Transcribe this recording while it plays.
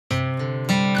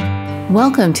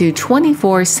Welcome to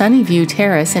 24 Sunnyview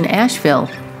Terrace in Asheville,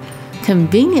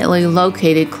 conveniently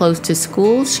located close to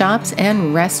schools, shops,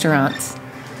 and restaurants.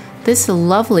 This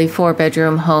lovely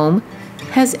 4-bedroom home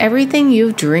has everything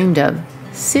you've dreamed of,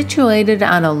 situated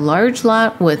on a large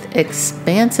lot with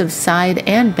expansive side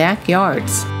and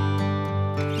backyards.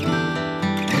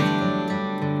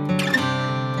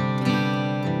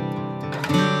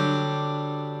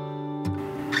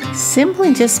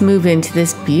 Simply just move into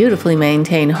this beautifully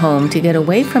maintained home to get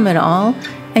away from it all,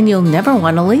 and you'll never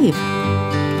want to leave.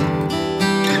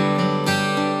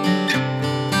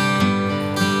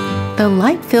 The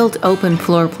light-filled open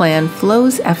floor plan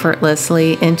flows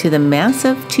effortlessly into the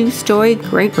massive 2-story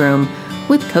great room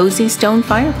with cozy stone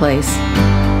fireplace.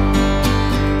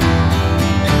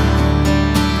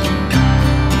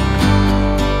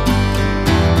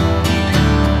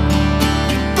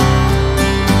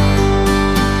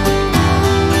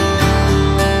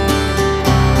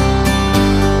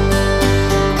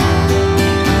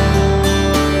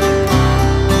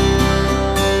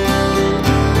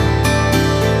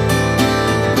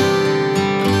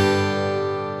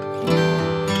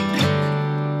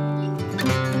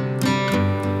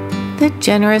 The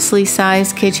generously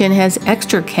sized kitchen has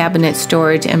extra cabinet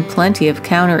storage and plenty of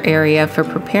counter area for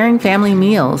preparing family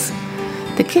meals.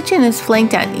 The kitchen is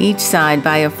flanked on each side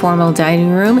by a formal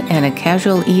dining room and a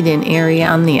casual eat-in area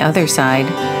on the other side.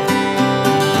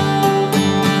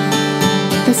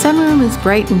 The sunroom is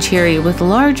bright and cheery with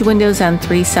large windows on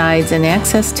 3 sides and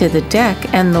access to the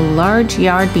deck and the large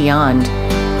yard beyond.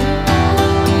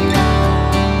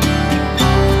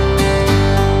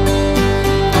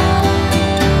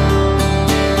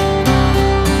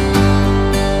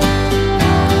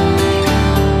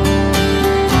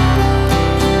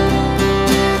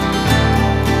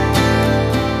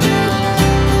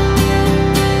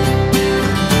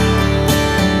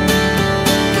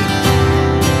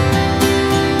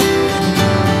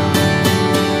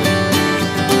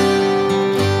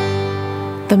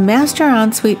 The master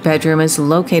ensuite bedroom is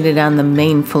located on the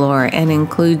main floor and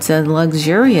includes a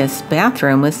luxurious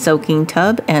bathroom with soaking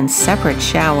tub and separate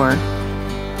shower.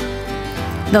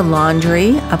 The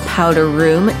laundry, a powder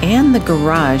room, and the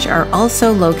garage are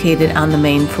also located on the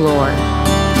main floor.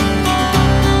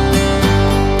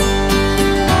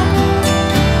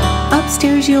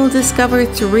 Upstairs you will discover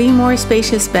 3 more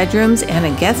spacious bedrooms and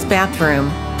a guest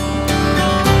bathroom.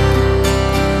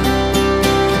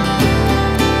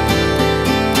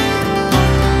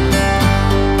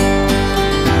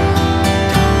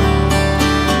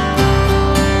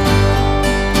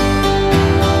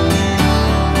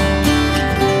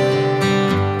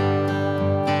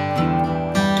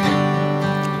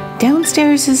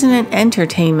 Downstairs is an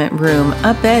entertainment room,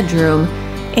 a bedroom,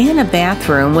 and a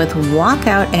bathroom with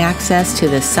walkout access to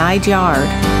the side yard.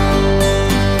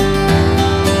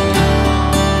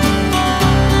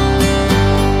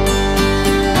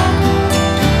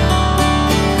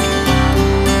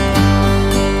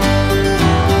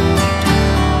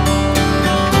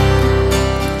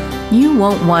 You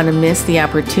won't want to miss the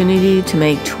opportunity to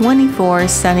make 24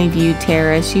 Sunnyview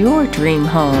Terrace your dream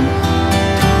home.